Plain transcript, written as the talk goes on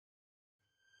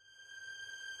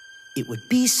It would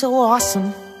be so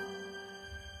awesome.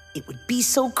 It would be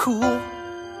so cool.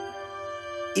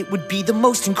 It would be the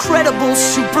most incredible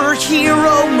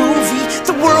superhero movie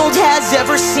the world has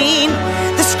ever seen.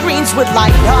 The screens would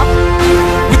light up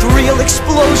with real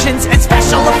explosions and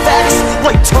special effects,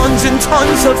 like tons and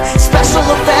tons of special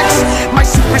effects. My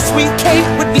super sweet cape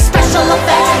would be special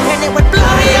effects, and it would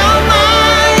blow your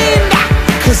mind.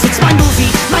 Cause it's my movie,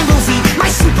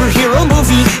 my superhero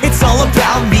movie. It's all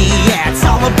about me, yeah, it's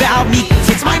all about me.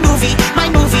 It's my movie,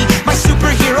 my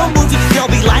superhero movie. They'll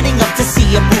be lining up to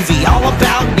see a movie all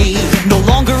about me. No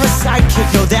longer a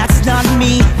sidekick, no that's not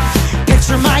me.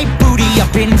 Picture my booty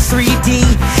up in 3D.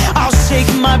 I'll shake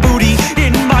my booty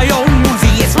in my own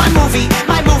movie. It's my movie,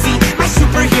 my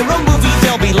superhero movie.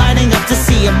 They'll be lining up to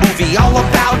see a movie all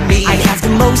about me. I'd have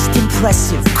the most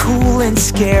impressive, cool and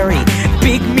scary,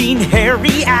 big, mean,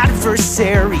 hairy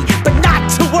adversary. But not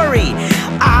to worry,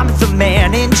 I'm the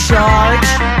man in charge.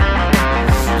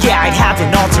 Yeah, I'd have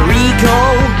an alter ego.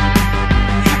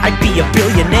 I'd be a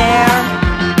billionaire,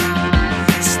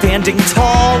 standing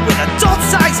tall with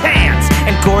adult-sized hands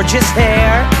and gorgeous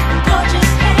hair.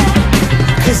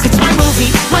 Cause it's my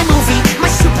movie, my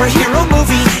superhero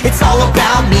movie. It's all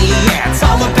about me, yeah, it's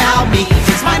all about me.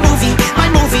 It's my movie,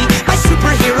 my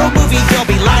superhero movie. They'll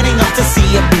be lining up to see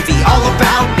a movie all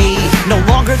about me. No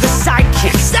longer the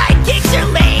sidekick, sidekicks are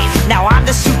lame. Now I'm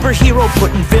the superhero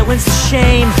putting villains to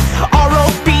shame.